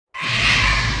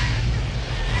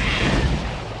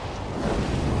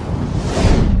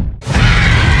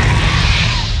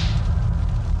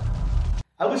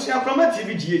abusia proma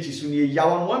TV GH so ne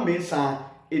yawo no mensa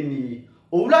eni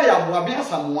owura ya boabia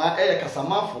samoa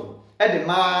kasamafo de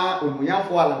ma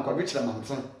onuyafo alankwabe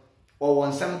kiramanten wo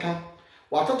nsem ka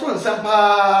watoto nsem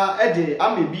pa de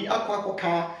amebi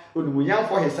akwakoka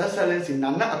onuyafo His Excellency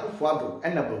Nana-Addo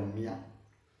na Bawumia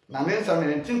na nsem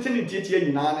ne tintini tietie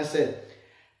nyina ne se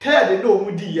third no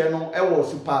mudi ye no wo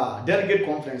super delegate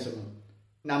conference no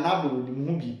Nana-Addo ni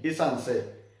mubi esanse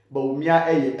Bawumia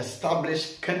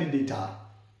established candidate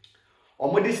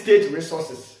omodi state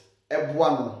resources eboa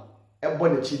no ebo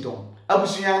na chidon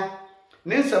abusuya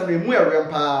nensam remu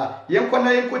erempa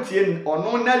yenkona yenkotie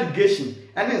ono na allegation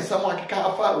ene nsam akeka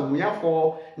afa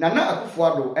omuyafo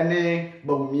Nana-Addo ene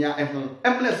Bawumia ehun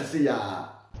emness ya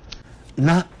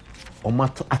na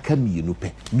omato aka mienu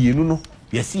pe mienu no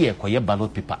yesi yekoye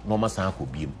ballot paper no masan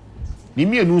akobiem ni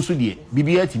mienu nso de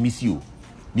bibia timisi o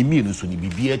ni mienu nso ni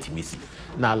bibia timisi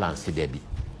na lance de bi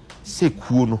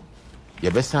sekuo no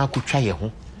ye besa akotwa ye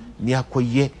ho ni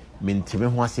akoye mentime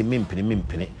ho ase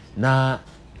mempene na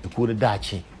ekuo no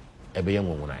daache ebe ye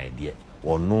nwonwona ede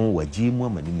ono waji mu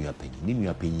amani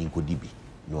nua panyi nkodi bi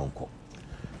nyonko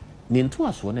ni nto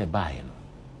aso na eba ye no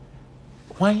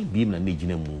hwan bi na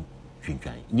negina mu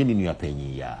twintwan nye ni nua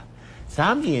panyi ya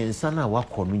saami ensa na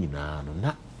wakọ no nyina no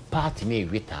na party na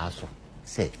eweta aso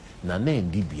se na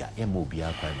ndi bia e ma obi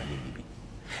akwa na ndi bi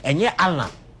enye ala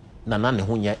na ne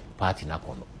ho nye party na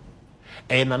kono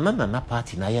na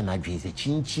party na ye na dwen se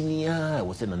chinchinia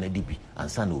wo se na di bi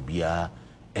ansa na obi a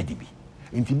edibi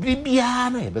nti bibia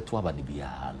na ye beto aba de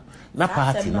bia na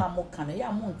party no mo kan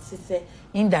ya mo ntse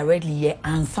indirectly ye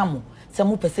ansa mo se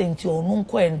mo percent onu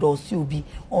nko endorse obi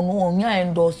onu onya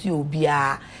endorse obi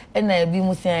a na bi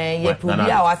mu se ye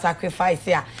probi a wa sacrifice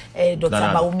a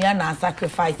Dr. Bawumia na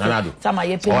sacrifice sama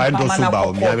ye pe mama na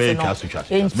Bawumia be kasu cha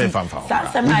me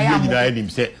fanfa sama ya mo nim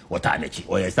se wata anachi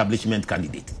or establishment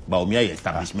candidate Bawumia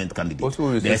establishment candidate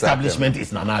the establishment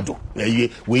is Nana-Addo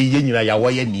we ye nyina ya wo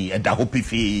ye ni da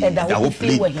hopifi da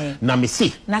hopli na me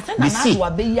see na se Nana-Addo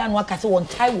abeyi anu aka se won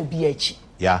tai wo bi achi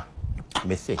ya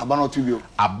me say abana otubio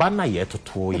abana ye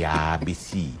toto ya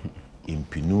besi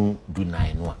impinu du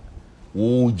nine no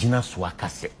wo gina so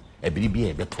akase ebiribi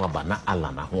e beto aba na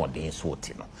ala na hoden so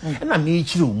oti no na me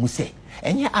chire omu se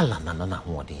enye ala na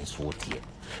hoden so oti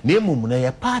na emum na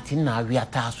ye party na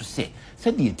awiata so se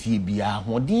de etie bia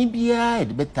hoden bia e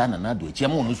de beta Nana-Addo echi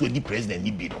am no so di president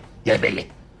ni bi no ye bele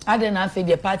ade na fe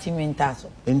de party minta so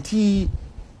enti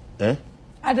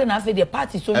ade na fe de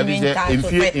party so minta so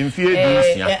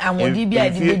amodi bia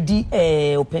de di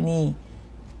openi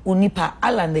unipa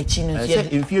ala na chi no se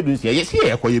enfie du se ye se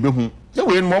ye koye behu se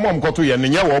we mo mkoto ye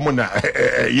nya wo mo na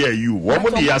ye you wo mo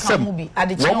di asem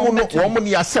wo mo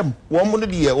di asem wo mo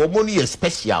di wo mo ni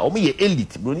special wo mo ye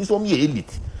elite bro ni so mo ye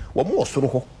elite wo mo osoro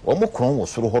ho wo mo kron wo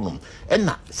soro ho no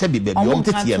na se be be wo mo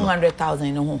tete no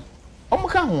 200,000 no ho wo mo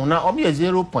ka ho na wo mo ye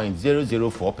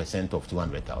 0.004% of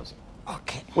 200,000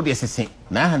 okay what dey say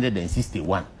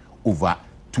 961 over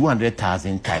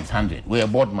 200,000 times 100 we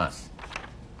board mass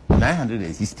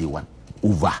 961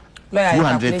 over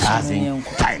 200,000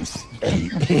 times.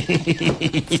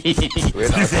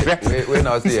 We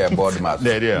now see a board mass.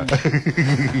 There.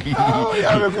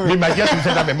 Me my just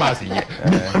said that mass here.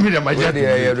 Me my just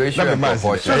the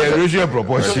ratio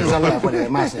proportion.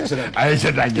 I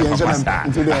said that you must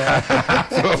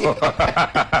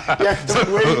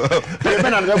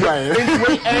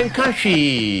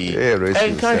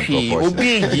and country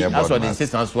obi as what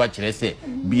insistence watch say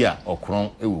bia okron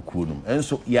e wo kuonum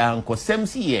enso ya nkosem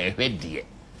si ye hwede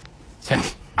se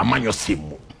amanyo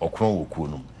semu okron wo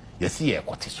kuonum ye si ye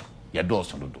koteso ye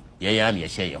doso dodo ye ya na ye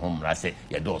hye ye homra se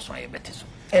ye doso ye beteso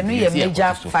enu ye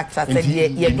major factor se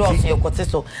ye doso ye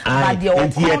koteso ba de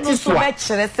okron so be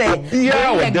kire se ye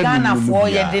Ghana for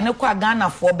ye de ne kwa Ghana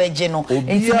for beje no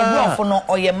enti ne bro no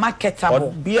oye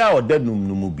marketable bia odanum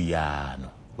no mu bia no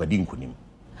wadi nkunim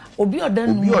obi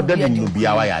odanum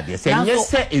bia wa ya de se nye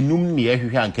se enum ne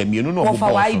ehwehwe anka mienu no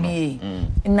obo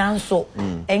nanso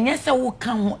enye se wo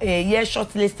kan ye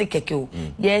shortlist keke o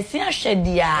ye si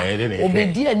ahwede a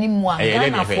obedi animu a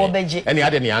Ghana for beje ene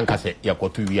ade ne anka se ye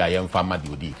koto wi a ye mfa ma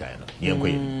de odi kan no ye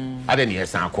nkoye ade ne ye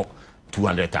san akọ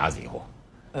 200,000 ho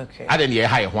okay ade ne ye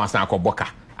ha ye ho asan akọ boka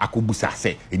akobusa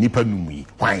se enipa numu yi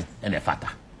kwan ene fata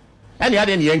ene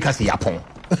ade ne ye nka se yapon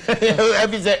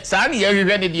ebize sani ye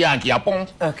hwehwe ne dia anki yapon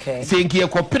okay se nki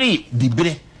ekopri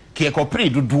dibre ki ekopri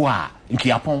dodo a nki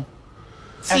yapon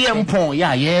si empon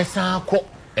ya ye san akọ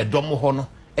edom ho no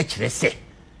e kire se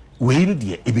we ru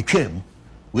de ebetwam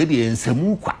we de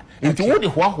ensamu kwa nti wo de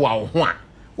hoahoa wo ho a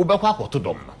wo bekwa akoto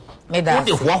dom no wo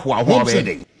de hoahoa ho be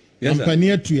de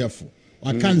ampani atuafo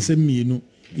waka nsem mienu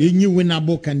yenyi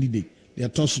winnable candidate de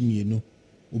toss mienu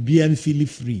obi am feel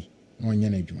free onye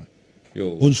na adwuma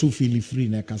yo also feel free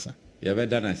na kasa ya be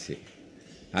dana se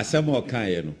asem o kan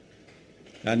ye no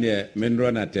ane men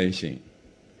run attention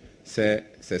se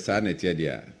sanity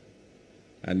dia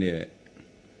ane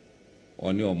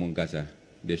oni omunkasa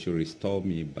they should restore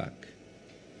me back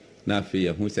na fe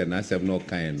who say na asem no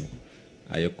kan no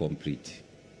aye complete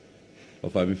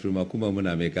of am from akuma mu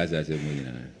na make as asem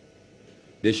nyina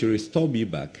they should restore me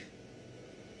back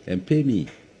and pay me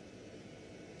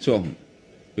so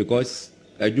because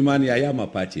adwuma I am a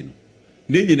party no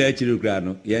ne nyina akiri kra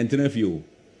no ye ntena fi o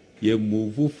ye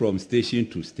move from station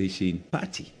to station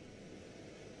party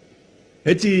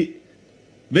eti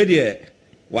media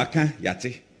waka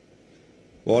yate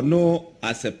or no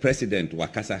as a president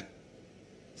wakasa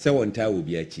se wonta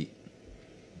obi achi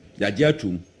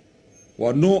yajatum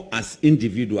or no as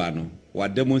individual no wa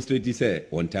demonstrate say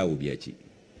wonta obi achi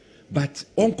but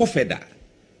onko feda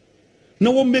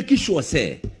no one make sure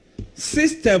say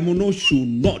system no should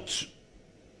not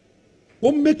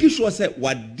one make sure say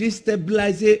what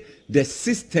destabilize the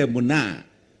system na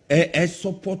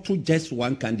support to just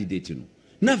one candidate no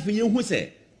na fi yen hu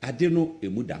say ade no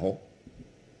emuda ho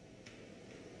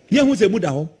yen hu say emuda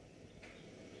ho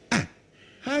ah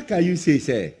how can you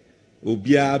say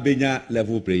obia benya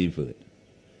level playing field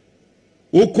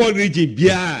o call region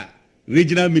bia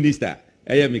regional minister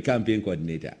I am a campaign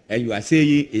coordinator and you are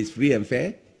saying it's free and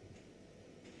fair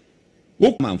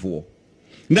man for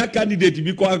that candidate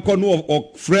because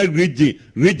of Fred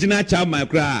regional chairman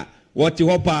cry what the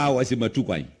hopper was in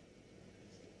Matukwan.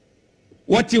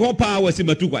 What the hopper was in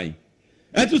Matukwan.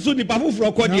 And to soon the powerful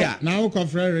for Kodia. Now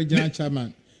Fred regional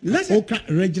chairman.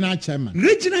 Regional chairman.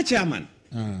 Regional chairman.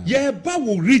 Yeah,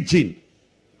 Bawu region.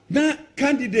 Na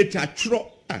candidate a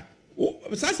tro.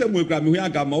 Sasa mwekra mi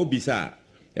huya ma obisa.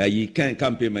 You can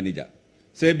campaign manager.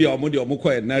 Say be omodi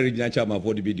omukọ na regional chairman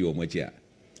for the video omachia.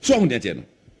 So on that no.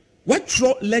 What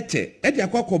throw letter? E dey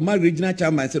akwa ma regional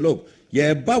chairman say look,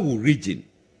 ye Bawu region.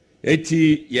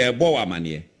 Eti ye Bawumia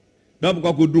manie. Na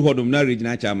bukwa go do hodum na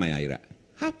regional chairman ayira.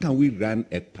 How can we run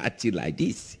a party like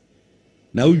this?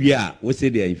 Now we are we say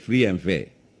they are free and fair.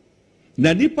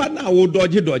 Na nipa na wo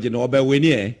dodge na obe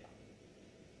weni eh.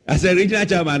 As a regional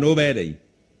chairman obe dey.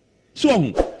 So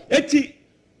on eti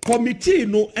committee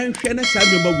no enhwe na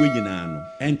sanoma we nyina no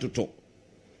entoto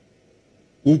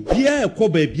obia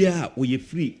ekoba bia we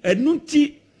free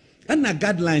enunti na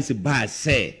guidelines ba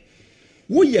say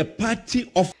we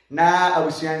party of na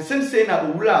abusuan sense na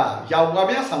owura ya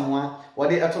wabia samwa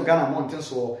wode eto Ghana mountain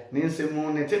so ne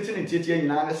nsemu ne tete ne tietie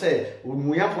nyina ne say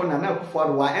onmuyafo na akufo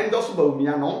ado wa endoso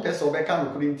Bawumia no mpese obeka no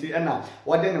kurinti na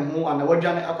wode ne ho ana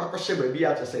wadwane akwakɔhye ba bi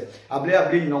ate say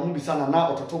abre nyina ho bisa na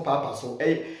ototo papa so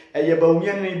eye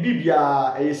Bawumia ne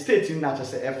bibia state na ate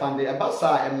say efande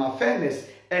ebasa ema fairness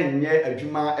enye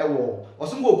adwuma ewo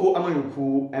osungoko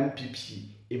amanyuku MPP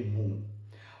emu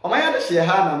Omaya de she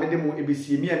ha na mede mu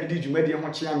ebesi mi a mede dwumadi ho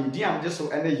kye am di am je so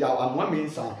ene yaw anwa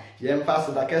mensa ye mfa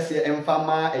se da kese emfa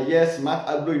ma smart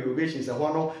agro innovations e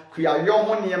ho no kuayo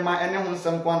ho ne ma ene ho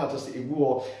nsem kwa na to se egu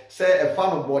ho se e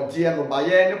fa no bode no ba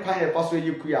ye ne kwan ye fa so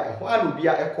ye kua e ho alo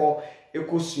bia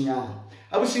ekosua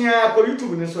abusunya ko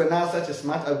YouTube ne so na search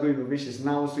smart agro innovations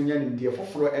na so nya nim die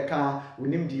foforo eka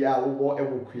onim die a wo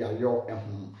ewo kuayo e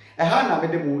ho e ha na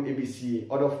mede mu ebesi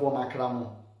odofo makra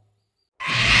mo